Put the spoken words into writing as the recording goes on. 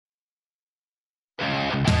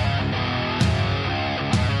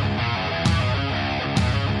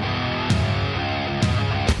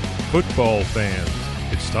Football fans,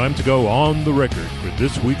 it's time to go on the record for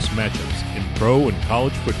this week's matchups in pro and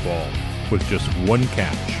college football with just one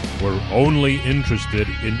catch. We're only interested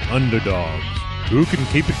in underdogs. Who can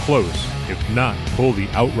keep it close, if not pull the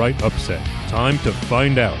outright upset? Time to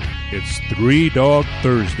find out. It's Three Dog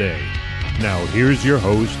Thursday. Now here's your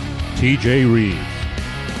host, TJ Reeves.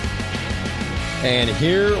 And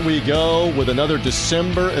here we go with another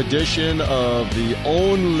December edition of the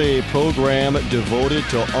only program devoted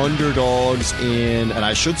to underdogs in, and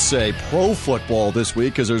I should say, pro football this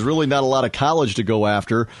week, because there's really not a lot of college to go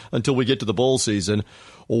after until we get to the bowl season.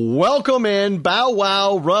 Welcome in, bow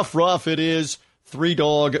wow, rough, it is Three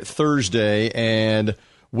Dog Thursday, and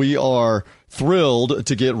we are thrilled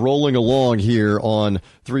to get rolling along here on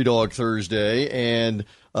Three Dog Thursday and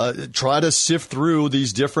try to sift through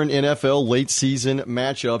these different NFL late season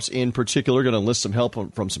matchups. In particular, going to enlist some help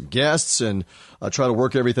from some guests and try to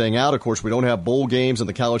work everything out. Of course, we don't have bowl games and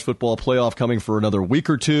the college football playoff coming for another week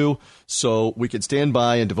or two, so we could stand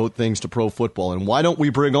by and devote things to pro football. And why don't we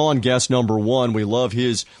bring on guest number one? We love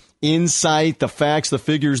his insight, the facts, the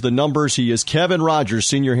figures, the numbers. He is Kevin Rogers,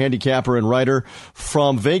 senior handicapper and writer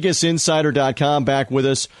from VegasInsider.com, back with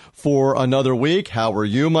us for another week. How are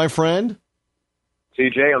you, my friend?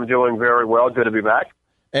 TJ, I'm doing very well. Good to be back.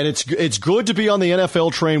 And it's good to be on the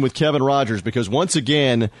NFL train with Kevin Rogers, because once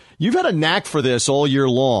again, you've had a knack for this all year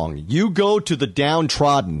long. You go to the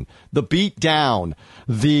downtrodden, the beat down,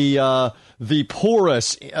 the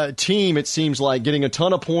porous team, it seems like, getting a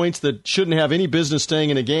ton of points that shouldn't have any business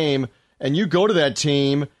staying in a game, and you go to that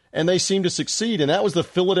team and they seem to succeed. And that was the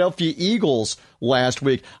Philadelphia Eagles last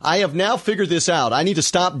week. I have now figured this out. I need to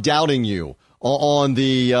stop doubting you on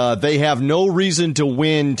the they have no reason to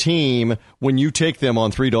win team when you take them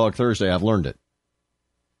on Three Dog Thursday. I've learned it.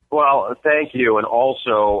 Well, thank you. And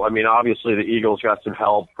also, I mean, obviously the Eagles got some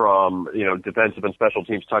help from, defensive and special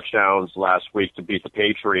teams touchdowns last week to beat the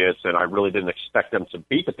Patriots, and I really didn't expect them to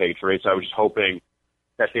beat the Patriots. I was just hoping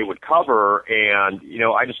that they would cover, and,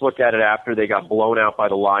 I just looked at it after they got blown out by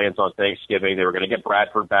the Lions on Thanksgiving. They were going to get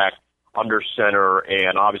Bradford back under center,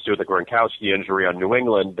 and obviously with the Gronkowski injury on New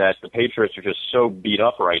England, that the Patriots are just so beat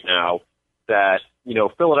up right now that,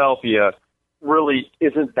 Philadelphia really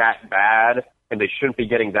isn't that bad, and they shouldn't be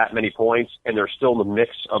getting that many points, and they're still in the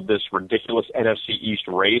mix of this ridiculous NFC East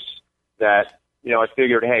race that, I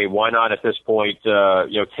figured, hey, why not at this point,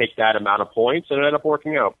 take that amount of points, and it ended up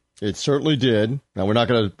working out. It certainly did. Now, we're not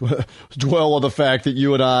going to dwell on the fact that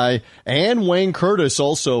you and I and Wayne Curtis,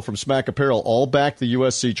 also from Smack Apparel, all backed the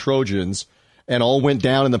USC Trojans and all went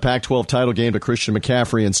down in the Pac-12 title game to Christian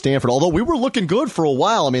McCaffrey and Stanford. Although we were looking good for a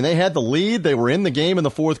while. I mean, they had the lead. They were in the game in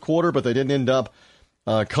the fourth quarter, but they didn't end up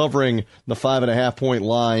covering the 5.5-point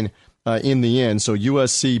line in the end. So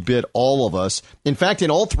USC bit all of us. In fact,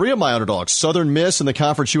 in all three of my underdogs, Southern Miss in the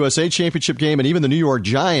Conference USA Championship game and even the New York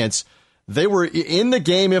Giants, they were in the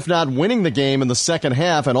game, if not winning the game in the second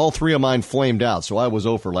half, and all three of mine flamed out. So I was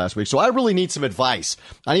 0 for last week. So I really need some advice.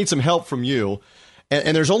 I need some help from you.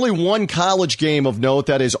 And there's only one college game of note,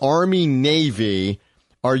 that is Army-Navy.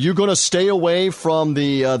 Are you going to stay away from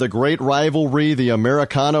the great rivalry, the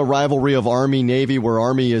Americana rivalry of Army-Navy, where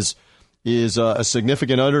Army is a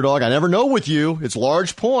significant underdog? I never know with you. It's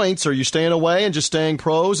large points. Are you staying away and just staying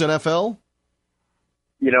pros, NFL?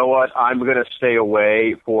 You know what? I'm going to stay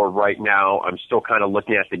away for right now. I'm still kind of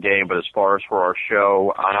looking at the game, but as far as for our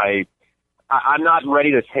show, I'm not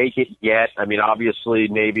ready to take it yet. I mean, obviously,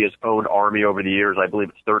 Navy has owned Army over the years. I believe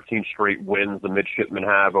it's 13 straight wins the midshipmen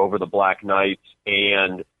have over the Black Knights.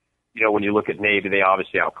 And, when you look at Navy, they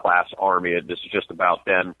obviously outclass Army. This is just about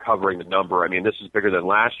them covering the number. I mean, this is bigger than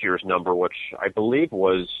last year's number, which I believe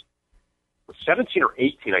was 17 or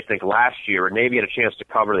 18, I think, last year. And Navy had a chance to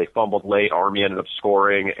cover. They fumbled late. Army ended up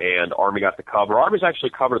scoring, and Army got the cover. Army's actually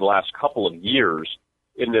covered the last couple of years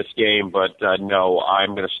in this game, but no,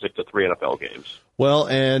 I'm going to stick to 3 NFL games. Well,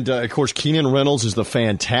 and of course, Keenan Reynolds is the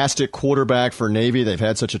fantastic quarterback for Navy. They've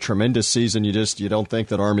had such a tremendous season. You don't think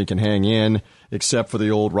that Army can hang in, except for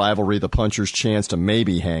the old rivalry, the puncher's chance to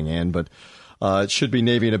maybe hang in, but it should be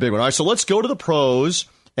Navy in a big one. All right, so let's go to the pros.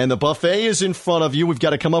 And the buffet is in front of you. We've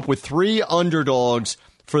got to come up with 3 underdogs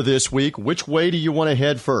for this week. Which way do you want to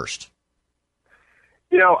head first?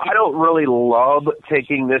 I don't really love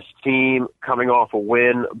taking this team coming off a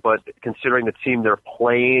win, but considering the team they're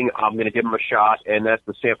playing, I'm going to give them a shot, and that's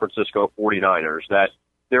the San Francisco 49ers. That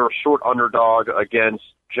they're a short underdog against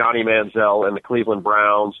Johnny Manziel and the Cleveland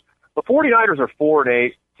Browns. The 49ers are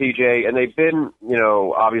 4-8. TJ, and they've been,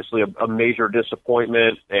 obviously a major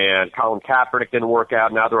disappointment, and Colin Kaepernick didn't work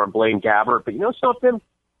out. Now they're on Blaine Gabbert. But you know something?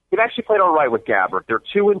 They've actually played all right with Gabbert. They're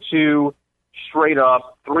 2-2 straight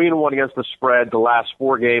up 3-1 against the spread the last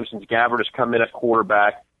 4 games since Gabbert has come in at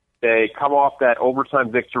quarterback. They come off that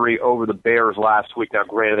overtime victory over the Bears last week. Now,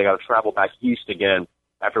 granted, they got to travel back east again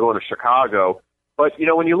after going to Chicago. But,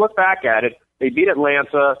 when you look back at it, they beat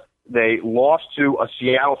Atlanta. They lost to a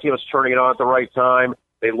Seattle team that's turning it on at the right time.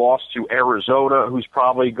 They lost to Arizona, who's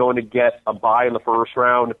probably going to get a bye in the first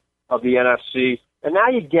round of the NFC. And now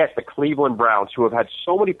you get the Cleveland Browns, who have had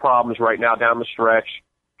so many problems right now down the stretch.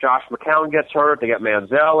 Josh McCown gets hurt. They get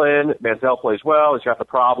Manziel in. Manziel plays well. He's got the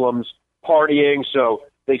problems partying. So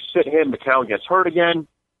they sit him. McCown gets hurt again.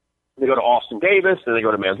 They go to Austin Davis. Then they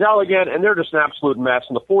go to Manziel again. And they're just an absolute mess.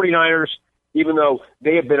 And the 49ers, even though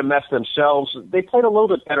they have been a mess themselves, they played a little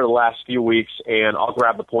bit better the last few weeks, and I'll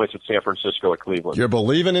grab the points with San Francisco at Cleveland. You're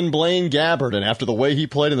believing in Blaine Gabbert, and after the way he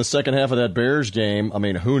played in the second half of that Bears game, I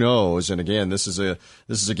mean, who knows? And again, this is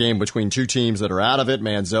a game between two teams that are out of it.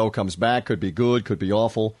 Manziel comes back, could be good, could be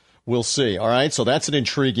awful. We'll see. All right, so that's an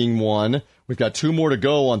intriguing one. We've got 2 more to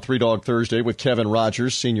go on Three Dog Thursday with Kevin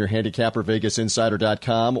Rogers, senior handicapper,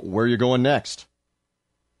 VegasInsider.com. Where are you going next?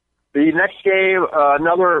 The next game,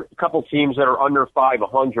 another couple teams that are under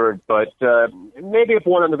 500, but maybe if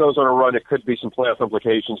one of them goes on a run, it could be some playoff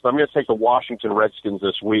implications. But I'm going to take the Washington Redskins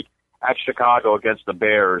this week at Chicago against the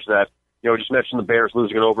Bears. That, we just mentioned the Bears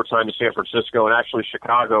losing in overtime to San Francisco, and actually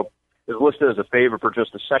Chicago is listed as a favorite for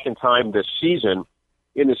just the second time this season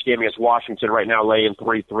in this game against Washington, right now laying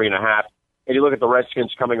 3.5. And you look at the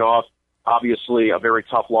Redskins coming off, obviously, a very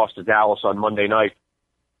tough loss to Dallas on Monday night.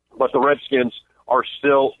 But the Redskins are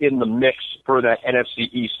still in the mix for that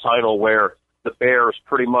NFC East title, where the Bears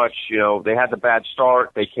pretty much, they had the bad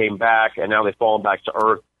start, they came back, and now they've fallen back to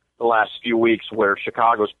earth the last few weeks, where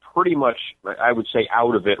Chicago's pretty much, I would say,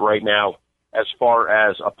 out of it right now as far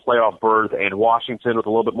as a playoff berth, and Washington with a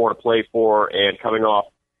little bit more to play for, and coming off,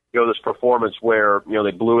 this performance where,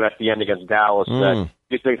 they blew it at the end against Dallas, that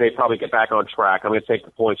you think they probably get back on track. I'm going to take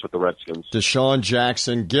the points with the Redskins. Deshaun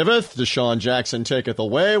Jackson giveth, Deshaun Jackson taketh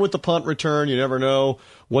away with the punt return. You never know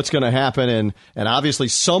what's going to happen, and obviously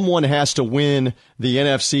someone has to win the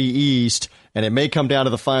NFC East, and it may come down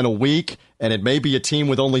to the final week, and it may be a team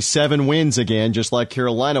with only 7 wins again, just like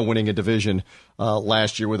Carolina winning a division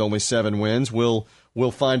last year with only 7 wins. We'll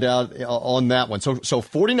find out on that one. So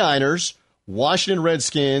 49ers, Washington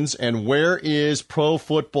Redskins, and where is Pro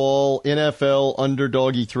Football NFL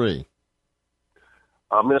Underdoggy 3?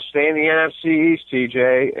 I'm going to stay in the NFC East,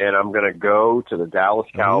 TJ, and I'm going to go to the Dallas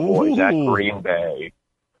Cowboys at Green Bay.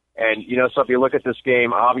 And, so if you look at this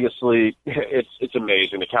game, obviously it's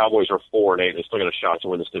amazing. The Cowboys are 4-8. They still got a shot to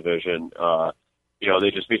win this division. They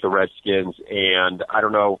just beat the Redskins, and I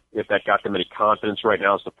don't know if that got them any confidence right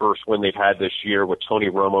now. It's the first win they've had this year with Tony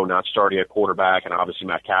Romo not starting at quarterback, and obviously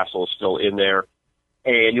Matt Castle is still in there.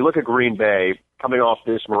 And you look at Green Bay coming off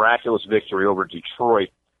this miraculous victory over Detroit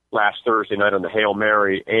last Thursday night on the Hail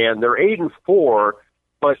Mary, and they're 8-4,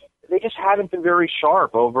 but they just haven't been very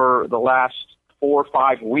sharp over the last 4 or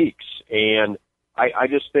 5 weeks. And I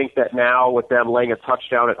just think that now with them laying a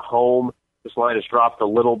touchdown at home, this line has dropped a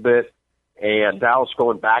little bit. And Dallas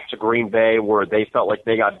going back to Green Bay, where they felt like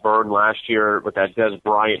they got burned last year with that Dez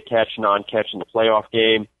Bryant non-catch in the playoff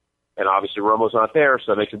game. And obviously Romo's not there,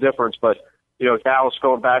 so that makes a difference. But, Dallas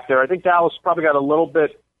going back there, I think Dallas probably got a little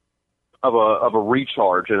bit of a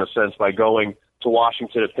recharge, in a sense, by going to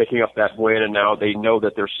Washington and picking up that win. And now they know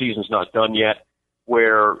that their season's not done yet,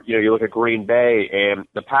 where, you look at Green Bay, and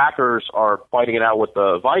the Packers are fighting it out with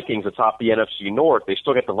the Vikings atop the NFC North. They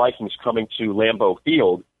still get the Vikings coming to Lambeau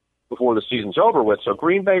Field before the season's over with. So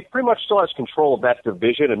Green Bay pretty much still has control of that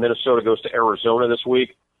division, and Minnesota goes to Arizona this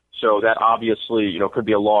week. So that obviously, could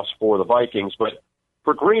be a loss for the Vikings. But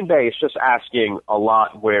for Green Bay, it's just asking a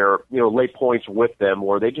lot where, lay points with them,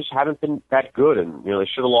 where they just haven't been that good. And, they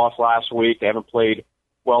should have lost last week. They haven't played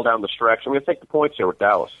well down the stretch. I'm going to take the points here with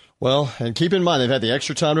Dallas. Well, and keep in mind, they've had the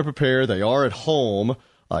extra time to prepare. They are at home.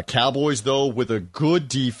 Cowboys, though, with a good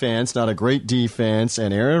defense, not a great defense.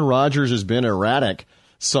 And Aaron Rodgers has been erratic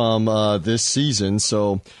some this season,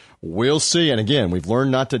 so we'll see. And again, we've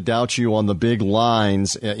learned not to doubt you on the big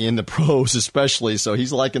lines in the pros especially, so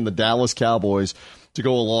he's liking the Dallas Cowboys to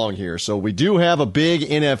go along here. So we do have a big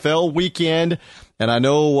NFL weekend, and I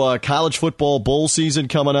know college football bowl season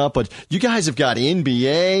coming up, but you guys have got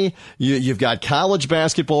NBA, you've got college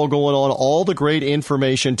basketball going on, all the great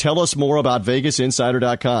information. Tell us more about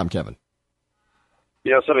VegasInsider.com, Kevin.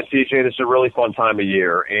 Something, TJ, this is a really fun time of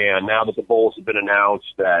year, and now that the bowls have been announced,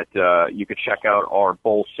 that you could check out our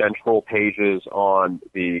Bowl Central pages on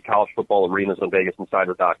the college football arenas on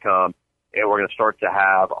VegasInsider.com, and we're going to start to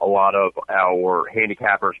have a lot of our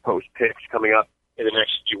handicappers post picks coming up in the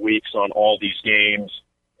next few weeks on all these games.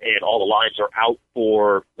 and all the lines are out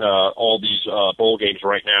for all these bowl games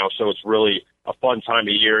right now. So it's really a fun time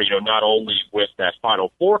of year, not only with that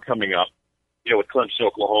Final Four coming up, with Clemson,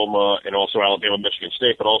 Oklahoma, and also Alabama, Michigan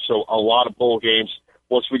State, but also a lot of bowl games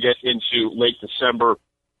once we get into late December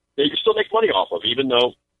that you can still make money off of, even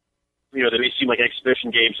though, they may seem like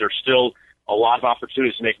exhibition games. There's still a lot of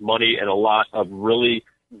opportunities to make money and a lot of really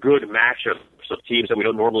good matchups of teams that we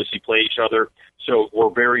don't normally see play each other. So we're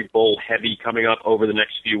very bowl heavy coming up over the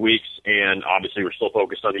next few weeks, and obviously we're still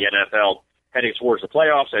focused on the NFL heading towards the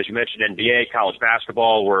playoffs. As you mentioned, NBA, college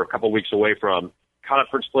basketball, we're a couple of weeks away from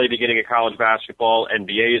conference play beginning in college basketball.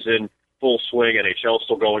 NBA is in full swing. NHL is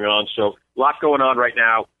still going on. So a lot going on right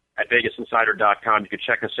now at VegasInsider.com. You can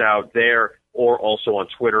check us out there or also on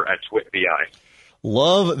Twitter at TwitVI.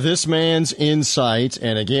 Love this man's insight.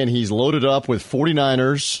 And again, he's loaded up with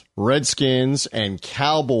 49ers, Redskins, and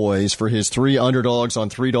Cowboys for his 3 underdogs on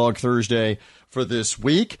 3 Dog Thursday for this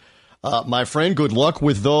week. My friend, good luck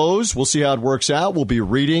with those. We'll see how it works out. We'll be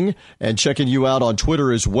reading and checking you out on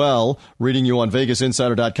Twitter as well, reading you on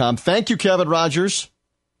VegasInsider.com. Thank you, Kevin Rogers.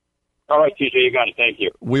 All right, TJ, you got it. Thank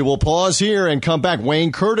you. We will pause here and come back.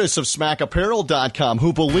 Wayne Curtis of SmackApparel.com,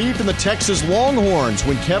 who believed in the Texas Longhorns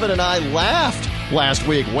when Kevin and I laughed last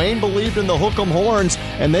week. Wayne believed in the Hook'em Horns,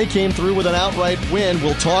 and they came through with an outright win.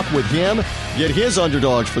 We'll talk with him, get his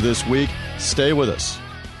underdogs for this week. Stay with us.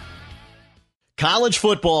 College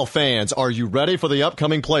football fans, are you ready for the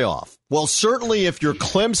upcoming playoff? Well, certainly if you're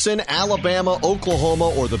Clemson, Alabama, Oklahoma,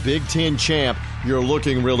 or the Big Ten champ, you're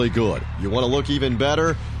looking really good. You want to look even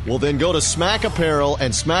better? Well, then go to Smack Apparel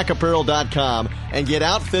and SmackApparel.com and get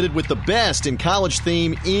outfitted with the best in college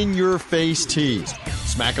theme in-your-face tees.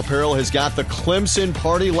 Smack Apparel has got the Clemson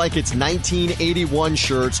Party Like It's 1981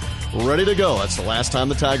 shirts ready to go. That's the last time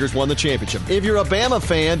the Tigers won the championship. If you're a Bama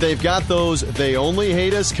fan, they've got those They Only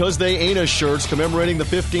Hate Us 'Cause They Ain't Us shirts commemorating the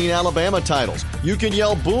 15 Alabama titles. You can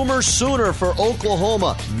yell Boomer Sooner for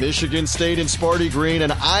Oklahoma, Michigan State in Sparty Green,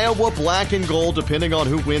 and Iowa Black and Gold, depending on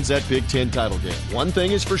who wins that Big Ten title game. One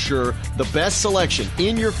thing is for sure, the best selection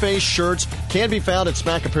in-your-face shirts can be found at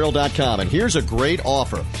SmackApparel.com. And here's a great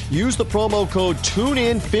offer. Use the promo code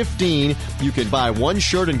TuneIn15. You can buy one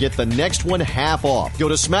shirt and get the next one half off. Go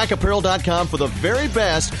to SmackApparel.com for the very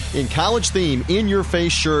best in college theme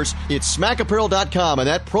in-your-face shirts. It's SmackApparel.com, and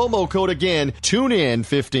that promo code again,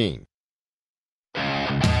 TuneIn15.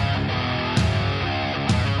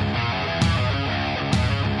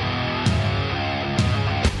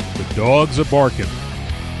 The dogs are barking.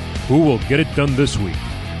 Who will get it done this week?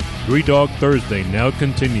 3 Dog Thursday now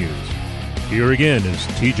continues. Here again is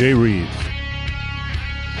TJ Reeves.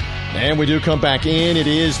 And we do come back in. It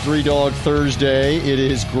is 3 Dog Thursday. It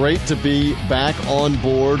is great to be back on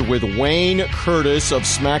board with Wayne Curtis of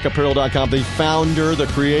SmackApparel.com, the founder, the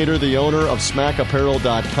creator, the owner of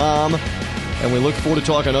SmackApparel.com. And we look forward to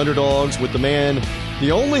talking underdogs with the man,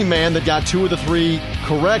 the only man that got 2 of the 3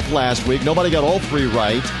 correct last week. Nobody got all 3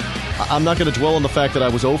 right. I'm not going to dwell on the fact that I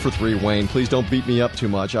was 0 for 3, Wayne. Please don't beat me up too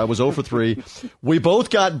much. I was 0 for 3. We both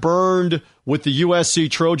got burned with the USC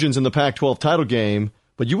Trojans in the Pac-12 title game,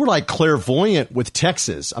 but you were like clairvoyant with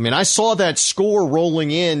Texas. I mean, I saw that score rolling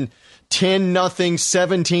in 10-0,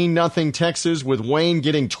 17-0 Texas with Wayne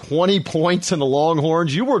getting 20 points in the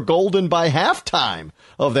Longhorns. You were golden by halftime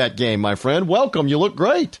of that game, my friend. Welcome. You look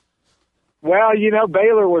great. Well,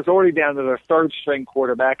 Baylor was already down to their 3rd-string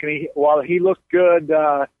quarterback, and while he looked good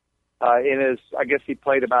I guess he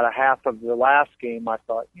played about a half of the last game, I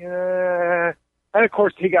thought, yeah. And, of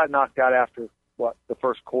course, he got knocked out after, the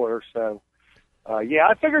first quarter. So,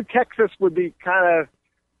 I figured Texas would be kind of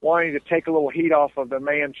wanting to take a little heat off of the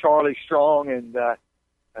man Charlie Strong, and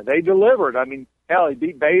they delivered. I mean, hell, he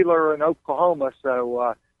beat Baylor and Oklahoma.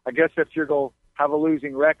 So I guess if you're going to have a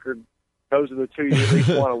losing record, those are the 2 you at least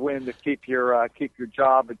want to win to keep your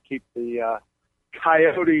job and keep the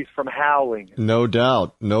Coyotes from howling. No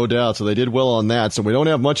doubt. So they did well on that. So we don't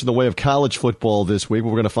have much in the way of college football this week.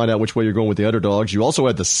 We're going to find out which way you're going with the underdogs. You also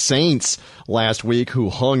had the Saints last week who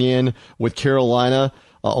hung in with Carolina,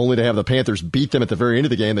 only to have the Panthers beat them at the very end of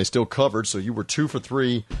the game. They still covered. So you were 2 for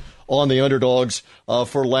 3 on the underdogs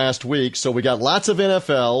for last week. So we got lots of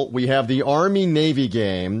NFL. We have the Army-Navy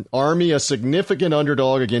game. Army, a significant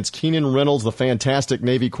underdog against Keenan Reynolds, the fantastic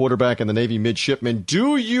Navy quarterback and the Navy midshipman.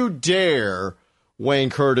 Do you dare,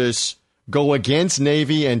 Wayne Curtis, go against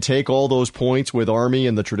Navy and take all those points with Army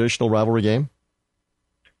in the traditional rivalry game?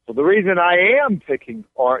 Well, the reason I am taking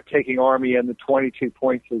Army in the 22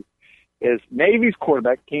 points is Navy's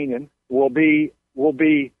quarterback, Keenan, will be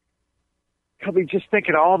just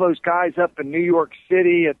thinking of all those guys up in New York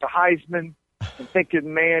City at the Heisman and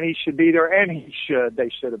thinking, man, he should be there, and they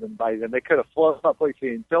should have invited him. They could have flown up like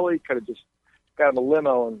in Philly, could have just got him a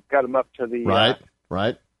limo and got him up to the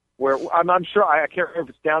right. Where I'm sure I can't remember if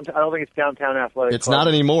it's downtown. I don't think it's downtown Athletic. It's not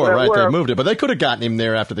anymore, right? They moved it, but they could have gotten him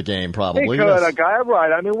there after the game, probably. They could have, guy,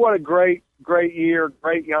 right? I mean, what a great year,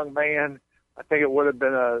 great young man. I think it would have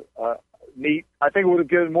been a neat. I think it would have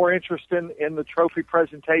given more interest in the trophy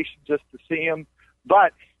presentation just to see him,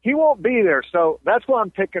 but he won't be there, so that's why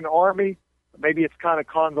I'm picking Army. Maybe it's kind of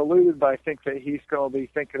convoluted, but I think that he's going to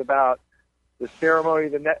be thinking about the ceremony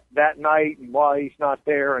that night and why he's not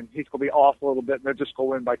there, and he's going to be off a little bit, and they're just going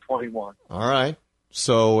to win by 21. All right.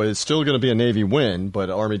 So it's still going to be a Navy win,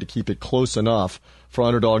 but Army to keep it close enough for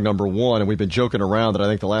underdog number one. And we've been joking around that I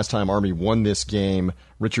think the last time Army won this game,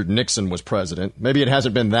 Richard Nixon was president. Maybe it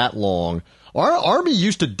hasn't been that long. Our Army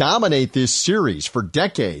used to dominate this series for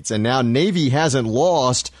decades, and now Navy hasn't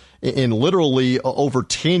lost in literally over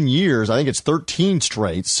 10 years. I think it's 13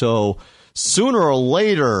 straight. So sooner or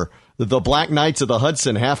later, the Black Knights of the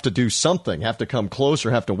Hudson have to do something, have to come close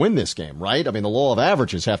or have to win this game, right? I mean, the law of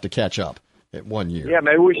averages have to catch up at 1 year. Yeah,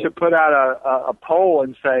 maybe we should put out a poll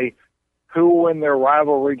and say who will win their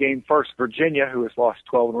rivalry game first, Virginia, who has lost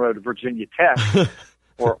 12 in a row to Virginia Tech,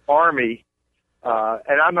 or Army.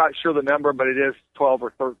 And I'm not sure the number, but it is 12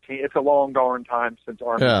 or 13. It's a long darn time since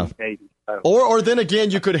Army beat Navy. So. Or then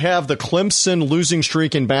again, you could have the Clemson losing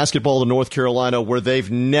streak in basketball to North Carolina where they've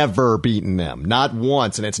never beaten them, not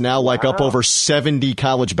once. And it's now like up over 70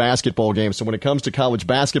 college basketball games. So when it comes to college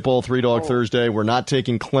basketball, Three Dog Thursday, we're not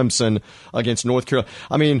taking Clemson against North Carolina.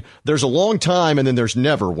 I mean, there's a long time and then there's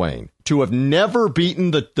never, Wayne. To have never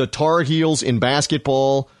beaten the Tar Heels in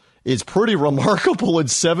basketball is pretty remarkable in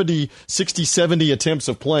 60, 70 attempts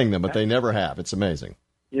of playing them, but they never have. It's amazing.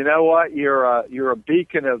 You know what? You're a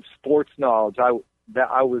beacon of sports knowledge. I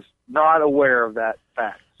was not aware of that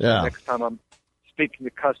fact. Yeah. Next time I'm speaking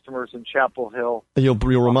to customers in Chapel Hill, you'll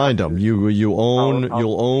remind them you'll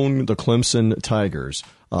own the Clemson Tigers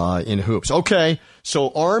in hoops. Okay,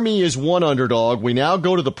 so Army is one underdog. We now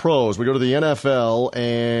go to the pros. We go to the NFL,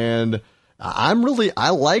 and I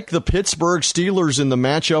like the Pittsburgh Steelers in the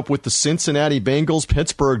matchup with the Cincinnati Bengals.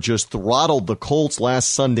 Pittsburgh just throttled the Colts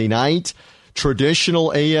last Sunday night.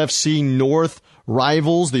 Traditional AFC North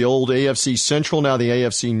rivals, the old AFC Central, now the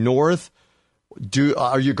AFC North.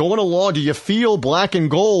 Are you going along? Do you feel black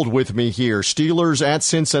and gold with me here? Steelers at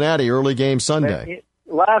Cincinnati, early game Sunday.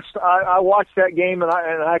 I watched that game, and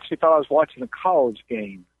I actually thought I was watching a college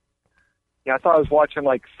game. Yeah, I thought I was watching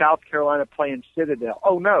like South Carolina playing Citadel.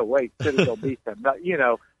 Oh no, wait, Citadel beat them.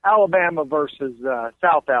 Alabama versus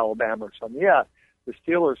South Alabama or something. Yeah, the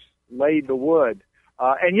Steelers laid the wood,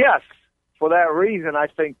 and yes. For that reason, I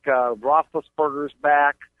think Roethlisberger's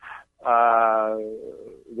back. The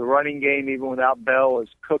running game, even without Bell, is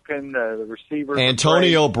cooking. The receivers.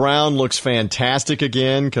 Antonio Brown looks fantastic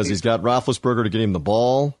again because he's got Roethlisberger to get him the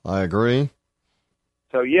ball. I agree.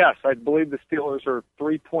 So, yes, I believe the Steelers are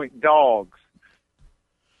 3-point dogs.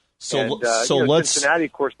 Cincinnati,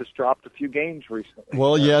 of course, has dropped a few games recently.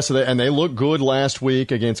 Well, yes, and they looked good last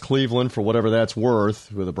week against Cleveland for whatever that's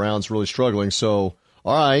worth, with the Browns really struggling. So,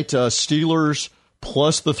 all right, Steelers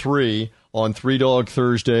plus the 3 on Three Dog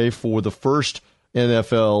Thursday for the first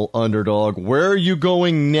NFL underdog. Where are you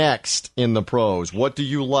going next in the pros? What do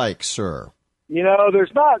you like, sir?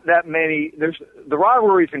 There's not that many. The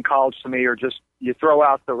rivalries in college to me are just you throw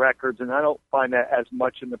out the records, and I don't find that as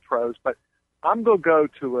much in the pros. But I'm going to go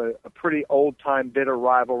to a pretty old-time bitter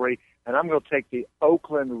rivalry, and I'm going to take the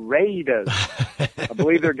Oakland Raiders. I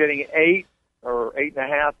believe they're getting 8 or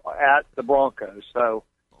 8.5 at the Broncos. So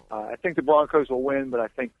I think the Broncos will win, but I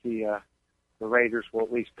think the Raiders will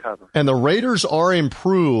at least cover. And the Raiders are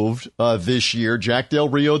improved this year. Jack Del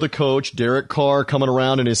Rio, the coach, Derek Carr coming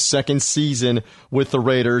around in his second season with the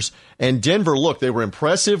Raiders. And Denver, look, they were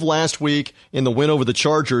impressive last week in the win over the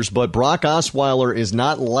Chargers, but Brock Osweiler is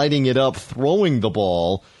not lighting it up throwing the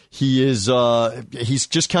ball. He's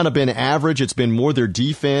just kind of been average. It's been more their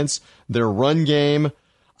defense, their run game.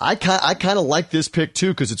 I kind of like this pick, too,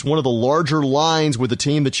 because it's one of the larger lines with a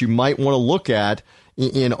team that you might want to look at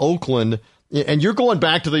in Oakland. And you're going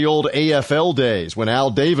back to the old AFL days when Al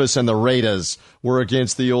Davis and the Raiders were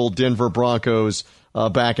against the old Denver Broncos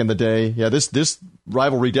back in the day. Yeah, this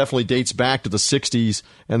rivalry definitely dates back to the 60s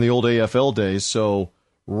and the old AFL days. So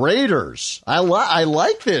Raiders, I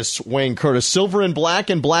like this, Wayne Curtis. Silver and black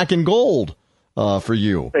and gold for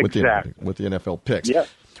you exactly. with the NFL picks. Yep.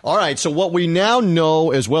 All right, so what we now know,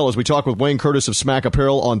 as well as we talk with Wayne Curtis of Smack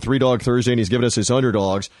Apparel on Three Dog Thursday, and he's given us his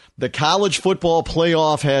underdogs, the college football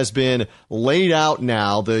playoff has been laid out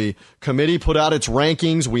now. The committee put out its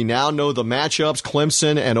rankings. We now know the matchups,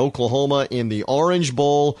 Clemson and Oklahoma in the Orange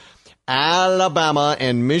Bowl, Alabama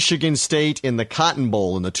and Michigan State in the Cotton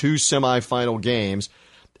Bowl in the two semifinal games.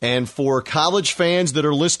 And for college fans that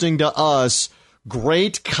are listening to us,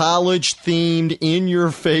 great college-themed,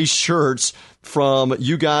 in-your-face shirts from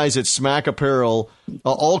you guys at Smack Apparel.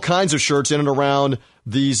 All kinds of shirts in and around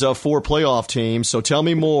these four playoff teams. So tell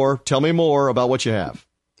me more about what you have.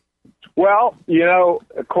 Well,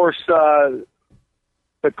 of course, the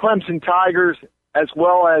Clemson Tigers, as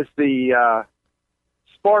well as the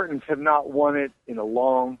Spartans, have not won it in a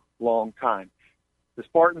long, long time. The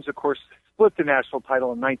Spartans, of course, split the national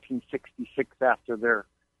title in 1966 after their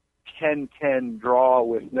 10-10 draw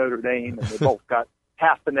with Notre Dame, and they both got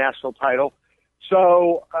half the national title.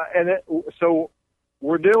 So, so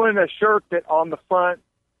we're doing a shirt that on the front,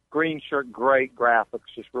 green shirt, great graphics,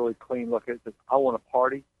 just really clean looking. It says, "I want to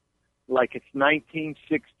party like it's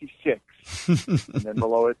 1966." And then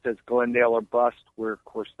below it says Glendale or bust, where, of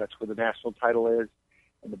course, that's where the national title is.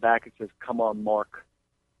 And the back it says, "Come on, Mark,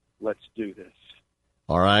 let's do this."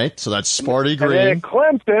 All right, so that's Sparty green. And then at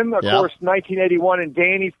Clemson, of course, 1981, and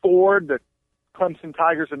Danny Ford, the Clemson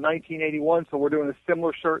Tigers in 1981. So we're doing a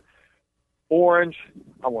similar shirt, orange.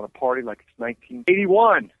 I want to party like it's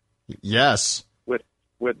 1981. Yes.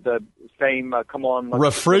 With the same, come on.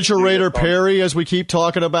 Refrigerator Perry, as we keep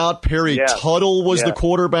talking about. Perry Tuttle was the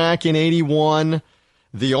quarterback in 81.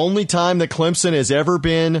 The only time that Clemson has ever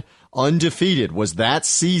been undefeated was that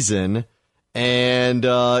season. And,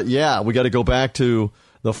 we got to go back to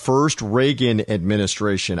the first Reagan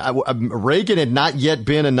administration. Reagan had not yet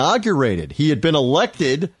been inaugurated. He had been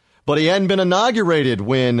elected, but he hadn't been inaugurated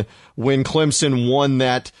when Clemson won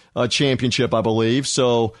that championship, I believe.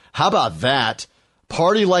 So how about that?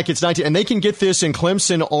 Party like it's 19, and they can get this in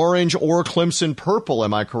Clemson orange or Clemson purple.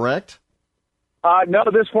 Am I correct? No,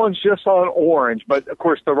 this one's just on orange, but of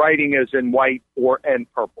course the writing is in white and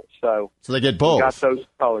purple. So they get both. Got those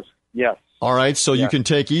colors. Yes. All right, so you can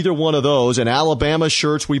take either one of those. And Alabama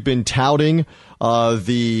shirts, we've been touting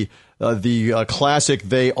the classic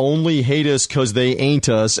 "They Only Hate Us 'Cause They Ain't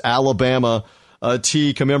Us" Alabama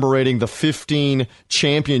tee commemorating the 15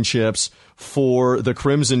 championships for the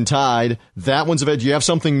Crimson Tide. That one's available. Do you have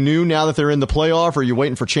something new now that they're in the playoff, or are you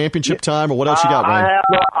waiting for championship time, or what else you got, Ryan?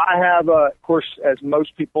 I have, of course, as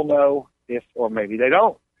most people know, or maybe they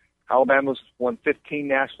don't, Alabama's won 15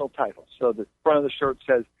 national titles. So the front of the shirt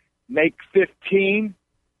says, "Make 15,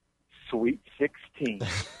 Sweet 16,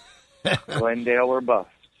 Glendale or bust."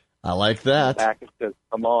 I like that. Back it says,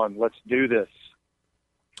 "Come on, let's do this."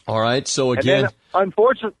 All right, so again,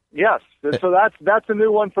 unfortunately, yes. So that's a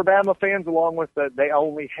new one for Bama fans, along with the "They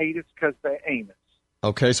Only Hate Us 'Cause They Ain't Us."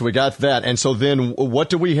 Okay, so we got that. And so then what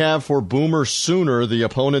do we have for Boomer Sooner, the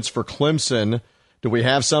opponents for Clemson? Do we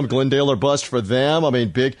have some Glendale or bust for them? I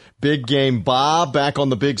mean, big game Bob back on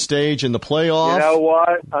the big stage in the playoff. You know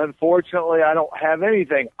what? Unfortunately, I don't have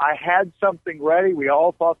anything. I had something ready. We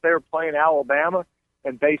all thought they were playing Alabama,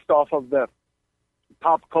 and based off of the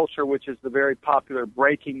pop culture, which is the very popular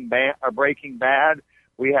Breaking Bad,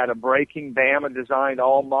 we had a Breaking Bama designed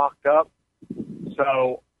all mocked up.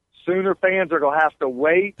 So Sooner fans are going to have to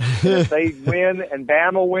wait. If they win and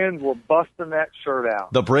Bama wins, we're busting that shirt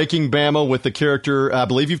out. The Breaking Bama with the character, I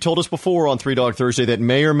believe you've told us before on Three Dog Thursday, that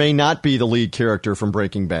may or may not be the lead character from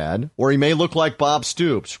Breaking Bad, or he may look like Bob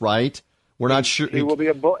Stoops, right? We're not sure. He will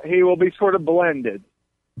be sort of blended.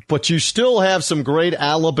 But you still have some great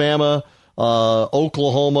Alabama,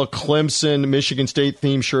 Oklahoma, Clemson, Michigan State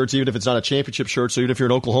themed shirts, even if it's not a championship shirt. So even if you're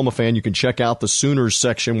an Oklahoma fan, you can check out the Sooners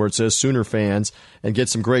section where it says Sooner fans and get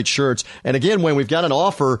some great shirts. And again, when we've got an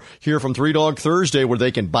offer here from Three Dog Thursday where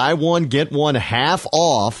they can buy one, get one half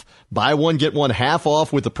off. Buy one, get one half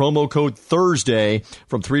off with the promo code Thursday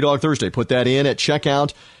from Three Dog Thursday. Put that in at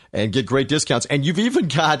checkout and get great discounts. And you've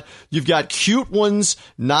got cute ones,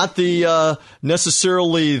 not the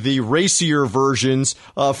necessarily the racier versions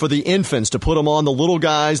for the infants, to put them on the little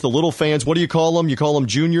guys, the little fans. What do you call them? You call them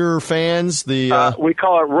junior fans? We call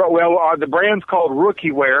it the brand's called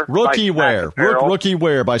Rookie Wear. Rookie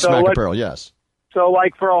Wear by Smack Apparel. Yes. So,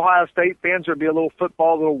 like for Ohio State fans, there'd be a little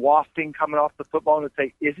football, a little wafting coming off the football, and it'd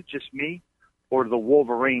say, "Is it just me, or the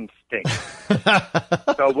Wolverine stink?"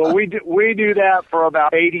 But we do that for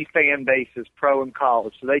about 80 fan bases, pro and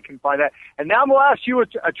college, so they can find that. And now I'm going to ask you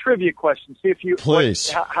a trivia question. See if you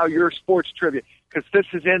how your sports trivia, because this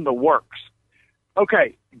is in the works.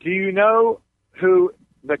 Okay, do you know who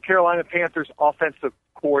the Carolina Panthers offensive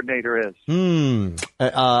coordinator is?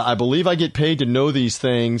 I believe I get paid to know these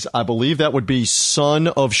things. I believe that would be son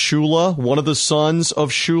of Shula, one of the sons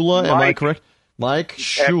of Shula. Am I correct? Mike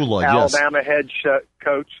Shula, yes. Alabama head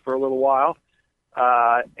coach for a little while.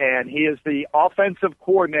 And he is the offensive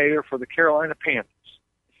coordinator for the Carolina Panthers.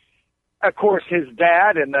 Of course, his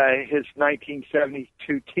dad and his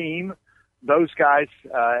 1972 team, those guys,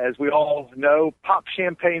 as we all know, pop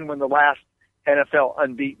champagne when the last NFL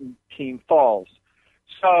unbeaten team falls.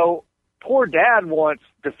 So poor dad wants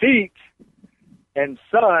defeat, and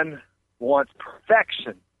son wants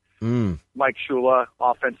perfection. Mike Shula,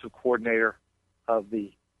 offensive coordinator of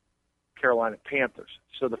the Carolina Panthers.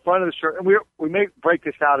 So the front of the shirt, and we may break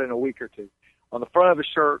this out in a week or two. On the front of the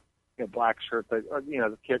shirt, black shirt, the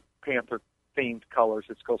Panther themed colors,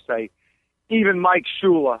 it's going to say, even Mike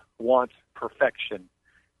Shula wants perfection,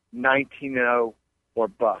 19-0 or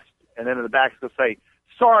bust. And then in the back, it's going to say,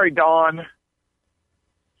 sorry, Don.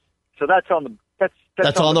 So that's on the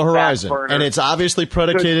that's on the horizon, and it's obviously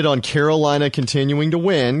predicated on Carolina continuing to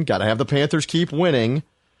win. Got to have the Panthers keep winning,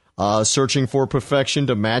 searching for perfection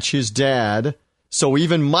to match his dad. So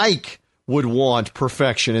even Mike would want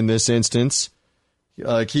perfection in this instance.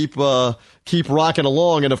 Keep rocking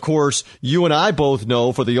along, and of course, you and I both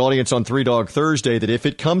know, for the audience on Three Dog Thursday, that if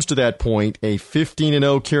it comes to that point, a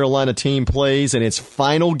 15-0 Carolina team plays in its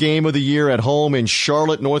final game of the year at home in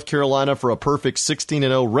Charlotte, North Carolina, for a perfect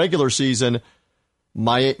 16-0 regular season.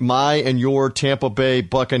 My and your Tampa Bay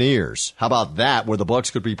Buccaneers. How about that, where the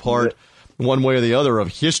Bucs could be part, one way or the other, of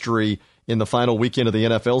history in the final weekend of the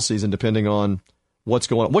NFL season, depending on what's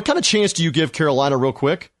going on. What kind of chance do you give Carolina, real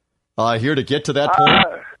quick, here to get to that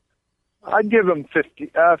point? I'd give them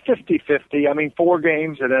 50-50. I mean, 4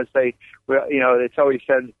 games, and as it's always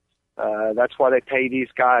said, that's why they pay these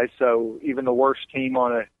guys. So even the worst team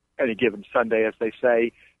on any given Sunday, as they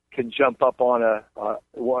say, can jump up on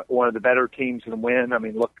one of the better teams and win. I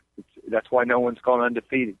mean, look, that's why no one's gone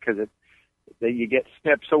undefeated, because you get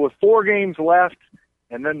snipped. So with 4 games left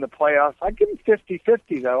and then the playoffs, I'd give them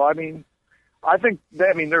 50-50, though. I mean, I think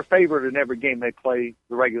they're favored in every game they play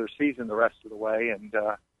the regular season the rest of the way, and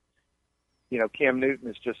Cam Newton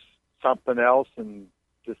is just something else, and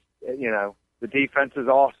just the defense is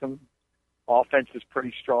awesome. Offense is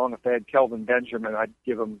pretty strong. If they had Kelvin Benjamin, I'd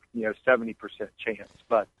give them 70% chance,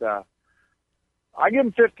 but I give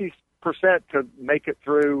them 50% to make it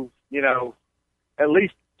through, at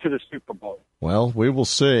least to the Super Bowl. Well, we will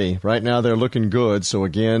see. Right now they're looking good. So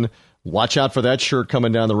again, watch out for that shirt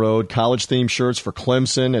coming down the road. College-themed shirts for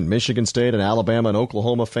Clemson and Michigan State and Alabama and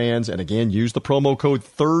Oklahoma fans. And again, use the promo code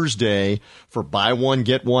Thursday for buy one,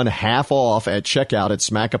 get one half off at checkout at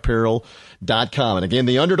smackapparel.com. And again,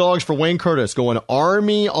 the underdogs for Wayne Curtis going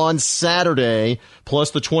Army on Saturday, plus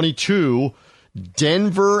the 22.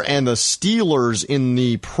 Denver and the Steelers in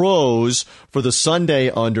the pros for the Sunday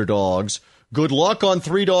underdogs. Good luck on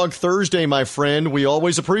Three Dog Thursday, my friend. We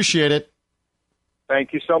always appreciate it.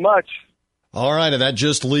 Thank you so much. All right, and that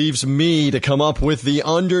just leaves me to come up with the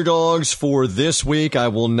underdogs for this week. I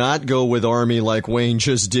will not go with Army like Wayne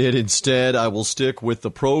just did. Instead, I will stick with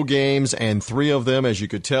the pro games, and 3 of them, as you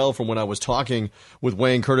could tell from when I was talking with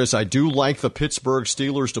Wayne Curtis, I do like the Pittsburgh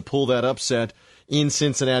Steelers to pull that upset in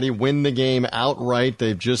Cincinnati, win the game outright.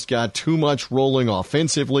 They've just got too much rolling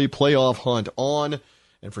offensively, playoff hunt on.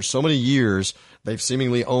 And for so many years, they've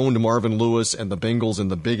seemingly owned Marvin Lewis and the Bengals in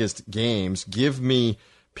the biggest games. Give me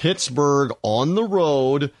Pittsburgh on the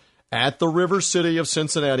road at the River City of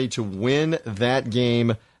Cincinnati to win that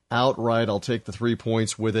game outright. I'll take the 3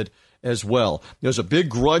 points with it as well. There's a big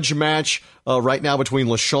grudge match right now between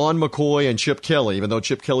LaShawn McCoy and Chip Kelly, even though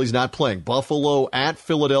Chip Kelly's not playing. Buffalo at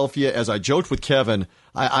Philadelphia. As I joked with Kevin,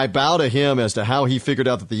 I bow to him as to how he figured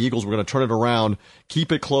out that the Eagles were going to turn it around,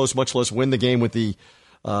 keep it close, much less win the game with the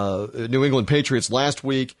New England Patriots last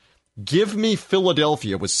week. Give me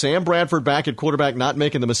Philadelphia with Sam Bradford back at quarterback, not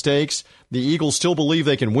making the mistakes. The Eagles still believe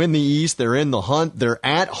they can win the East. They're in the hunt. They're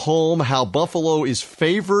at home. How Buffalo is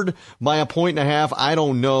favored by a 1.5, I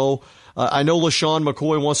don't know. I know LaShawn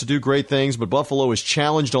McCoy wants to do great things, but Buffalo is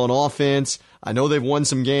challenged on offense. I know they've won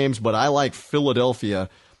some games, but I like Philadelphia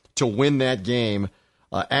to win that game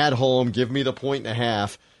at home. Give me the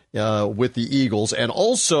 1.5 with the Eagles. And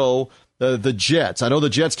also the Jets. I know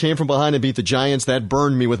the Jets came from behind and beat the Giants. That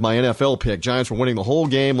burned me with my NFL pick. Giants were winning the whole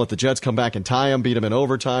game. Let the Jets come back and tie them, beat them in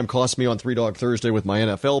overtime. Cost me on Three Dog Thursday with my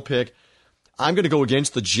NFL pick. I'm going to go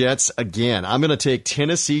against the Jets again. I'm going to take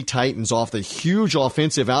Tennessee Titans off the huge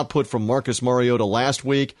offensive output from Marcus Mariota last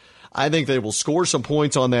week. I think they will score some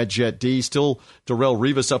points on that Jet D. Still Darrelle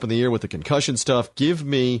Revis up in the air with the concussion stuff. Give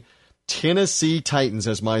me Tennessee Titans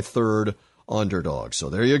as my third underdogs. So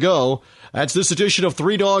there you go. That's this edition of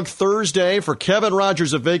Three Dog Thursday. For Kevin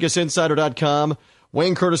Rogers of VegasInsider.com,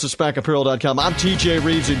 Wayne Curtis of SmackApparel.com, I'm TJ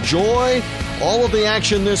Reeves. Enjoy all of the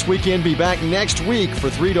action this weekend. Be back next week for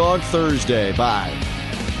Three Dog Thursday. Bye.